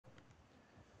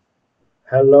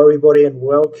Hello, everybody, and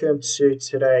welcome to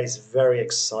today's very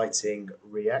exciting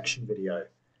reaction video.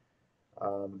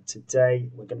 Today,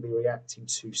 we're going to be reacting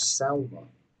to Salma,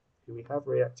 who we have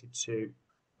reacted to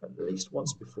at least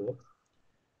once before.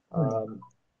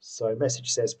 So,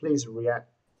 message says, please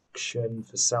reaction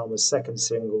for Salma's second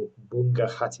single, Bunga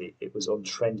Hati. It was on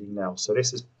Trending Now. So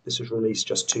this was released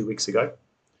just 2 weeks ago.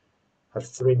 Had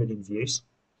 3 million views.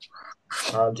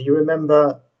 Do you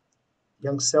remember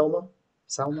young Salma?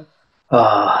 Oh,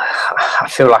 I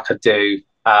feel like I do.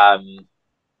 I mean,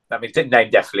 name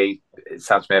definitely it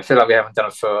sounds to me. I feel like we haven't done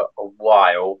it for a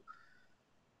while.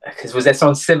 Because was there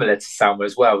someone similar to Salma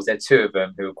as well? Was there two of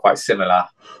them who were quite similar?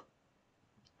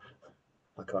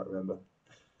 I can't remember.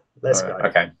 Let's go.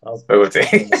 Okay, I'll we'll put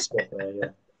you on the spot there,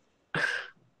 yeah.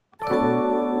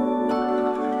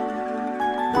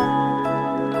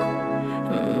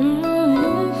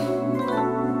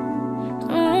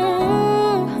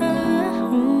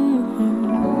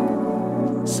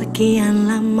 Sekian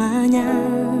lamanya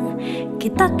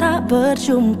kita tak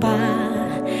berjumpa,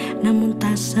 namun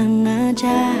tak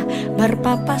sengaja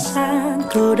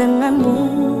berpapasanku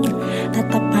denganmu.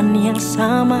 Tatapan yang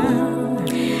sama,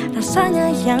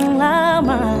 rasanya yang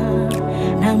lama,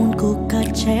 namun ku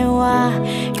kecewa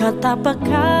kau tak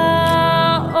peka.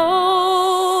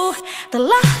 Oh,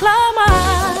 telah lama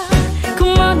ku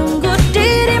menunggu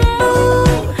dirimu,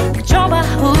 coba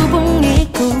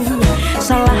hubungiku.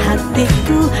 Salah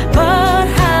hatiku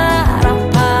berharap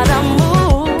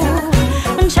padamu,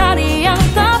 mencari yang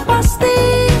tak pasti.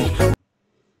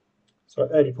 So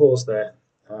early pause there.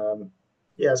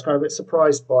 Yeah, I was kind of a bit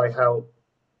surprised by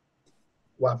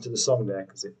what happened to the song there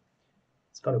because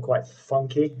it's kind of quite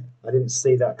funky. I didn't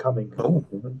see that coming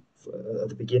at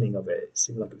the beginning of it. It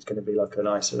seemed like it was going to be like a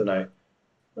nice, I don't know,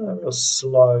 a real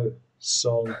slow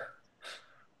song.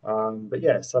 But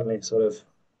yeah, suddenly it sort of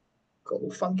got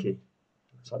all funky.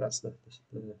 So that's the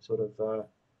sort of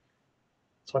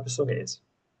type of song it is.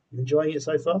 You enjoying it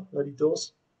so far, early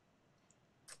doors?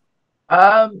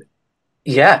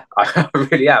 Yeah, I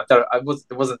really am. There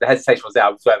wasn't the hesitation was there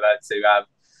whatsoever to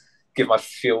give my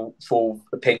full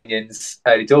opinions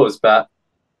early doors, but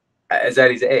as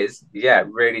early as it is, yeah,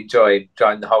 really enjoying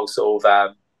the whole sort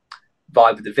of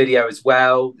vibe of the video as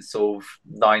well. The sort of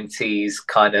 90s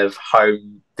kind of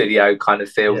home video kind of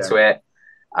feel to it.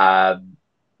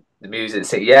 The music,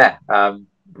 so yeah,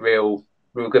 real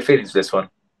good feelings for this one.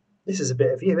 This is a bit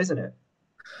of you, isn't it?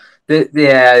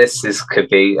 Yeah, this could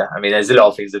be. I mean, there's a lot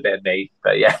of things a bit of me,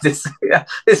 but yeah, this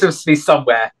must be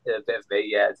somewhere a bit of me.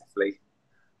 Yeah, definitely.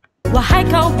 Wahai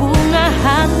kau bunga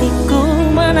hatiku,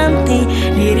 menanti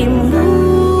dirimu.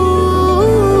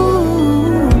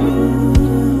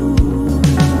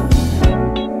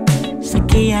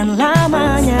 Sekian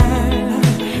lamanya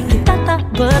kita tak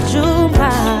berjumpa,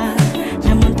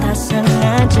 namun tak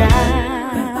sengaja.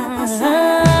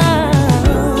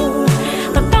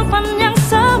 Tatapan yang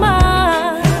sama,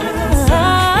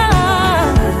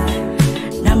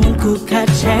 namun ku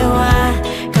kecewa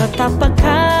kau tak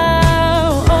peka.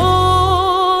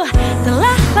 Oh,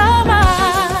 telah lama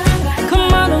ku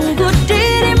menunggu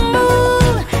dirimu,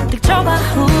 untuk coba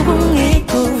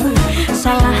hubungiku.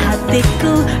 Salah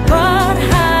hatiku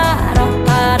berharap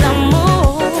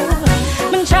padamu,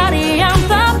 mencari yang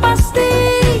tak pasti.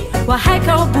 Wahai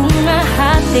kau bunga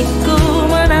hatiku,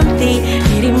 menanti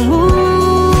dirimu.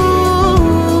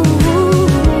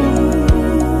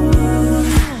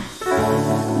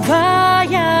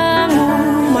 Bayangmu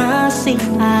masih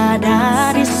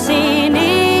ada di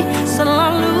sini,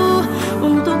 selalu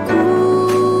untukku.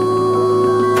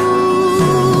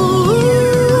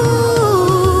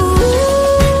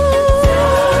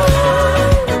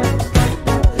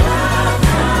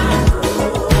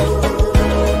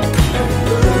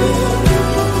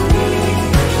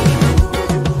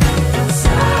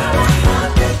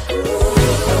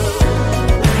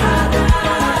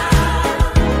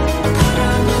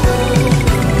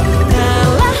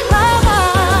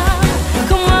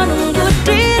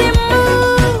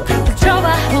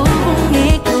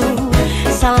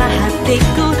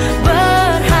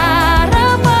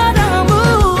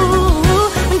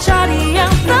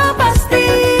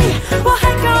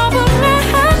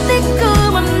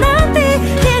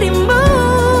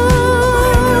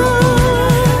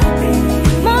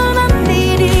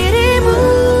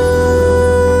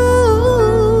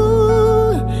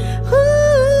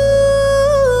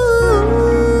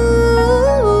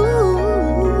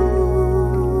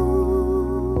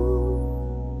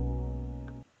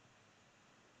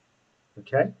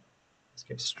 Okay, let's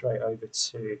get straight over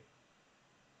to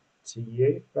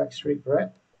you, Backstreet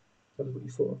Brett. Tell us what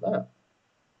you thought of that.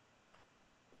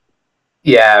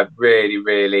 Yeah,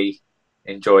 really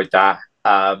enjoyed that.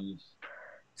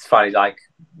 It's funny, like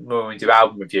when we do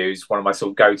album reviews, one of my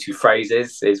sort of go-to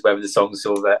phrases is whether the song's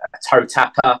sort of a toe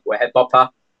tapper or a head bopper,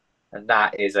 and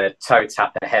that is a toe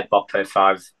tapper, head bopper. If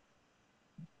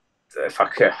I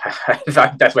could, if I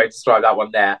best way to describe that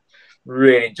one there.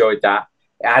 Really enjoyed that.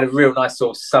 It had a real nice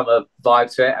sort of summer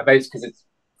vibe to it, and maybe because it's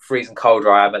freezing cold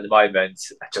where I am at the moment.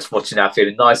 Just watching that,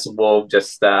 feeling nice and warm,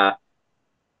 just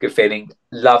good feeling.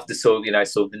 Love the sort of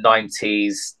sort of the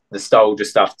 '90s nostalgia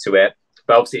stuff to it,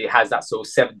 but obviously it has that sort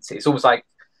of '70s. It's almost like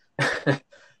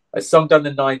a song done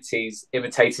in the '90s,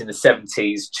 imitating the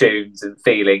 '70s tunes and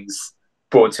feelings,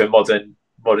 brought to a modern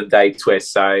day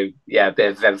twist. So yeah, a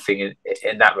bit of everything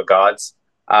in that regards.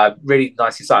 Really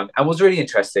nicely sung, and what's really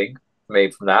interesting for me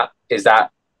from that is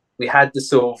that we had the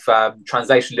sort of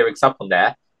translation lyrics up on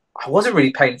there. I wasn't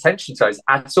really paying attention to those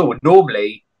at all.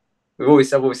 Normally, we've always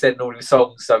said normally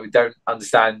songs so we don't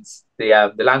understand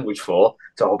the language for.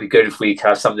 So it'll be good if we could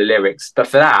have some of the lyrics. But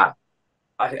for that,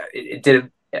 it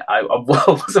didn't. I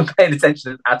wasn't paying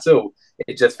attention at all.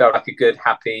 It just felt like a good,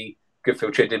 happy, good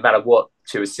feel tune. It didn't matter what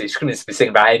she was. She couldn't be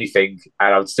singing about anything,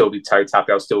 and I would still be toe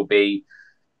happy.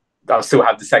 I'll still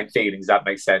have the same feelings. That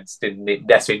makes sense. Didn't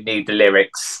necessarily need the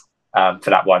lyrics for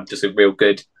that one. Just a real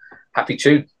good, happy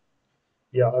tune.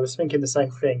 Yeah, I was thinking the same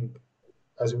thing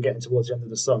as we were getting towards the end of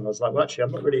the song. I was like, well, actually,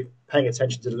 I'm not really paying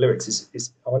attention to the lyrics.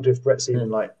 I wonder if Brett's even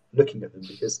like looking at them,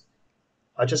 because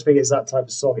I just think it's that type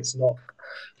of song. It's not.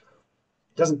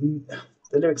 It doesn't.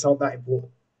 The lyrics aren't that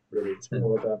important, really. It's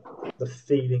more about the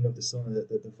feeling of the song,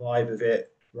 the vibe of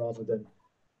it, rather than.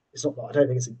 It's not. I don't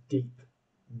think it's a deep,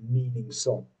 meaning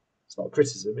song. It's not a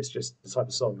criticism. It's just the type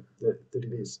of song that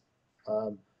it is.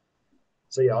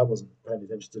 So yeah, I wasn't paying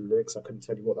attention to the lyrics. I couldn't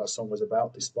tell you what that song was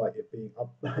about, despite it being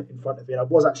up in front of me. And I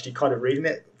was actually kind of reading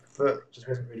it, but just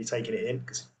wasn't really taking it in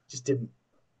because it just didn't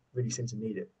really seem to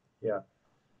need it. Yeah,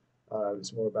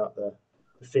 it's more about the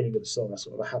feeling of the song, a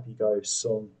sort of a happy go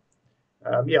song.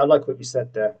 Yeah, I like what you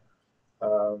said there.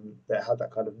 That had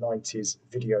that kind of '90s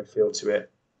video feel to it.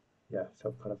 Yeah, it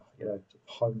felt kind of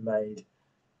homemade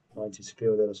 '90s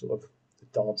feel. There was sort of the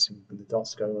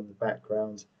dance going on in the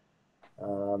background.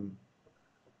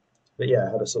 But yeah,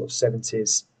 it had a sort of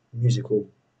 '70s musical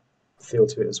feel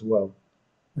to it as well.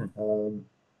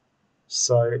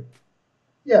 So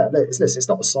yeah, it's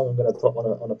not a song I'm going to put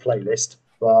on a playlist,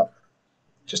 but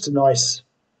just a nice,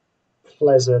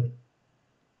 pleasant,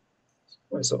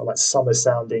 sort of like summer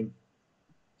sounding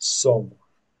song.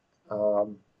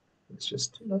 It's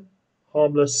just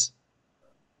harmless,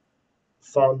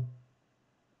 fun,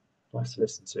 nice to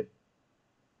listen to.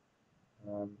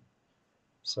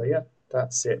 So yeah,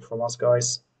 that's it from us,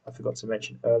 guys. I forgot to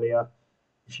mention earlier,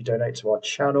 if you donate to our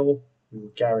channel, we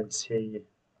will guarantee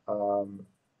and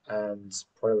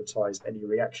prioritize any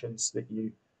reactions that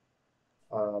you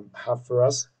have for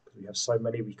us, because we have so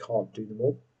many we can't do them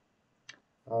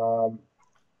all.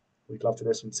 We'd love to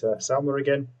listen to Salma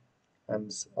again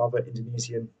and other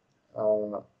Indonesian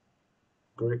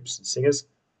groups and singers.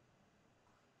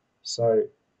 So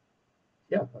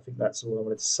yeah, I think that's all I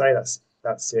wanted to say.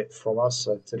 That's it from us.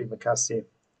 So terima kasih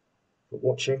for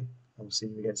watching, and we'll see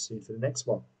you again soon for the next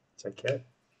one. Take care.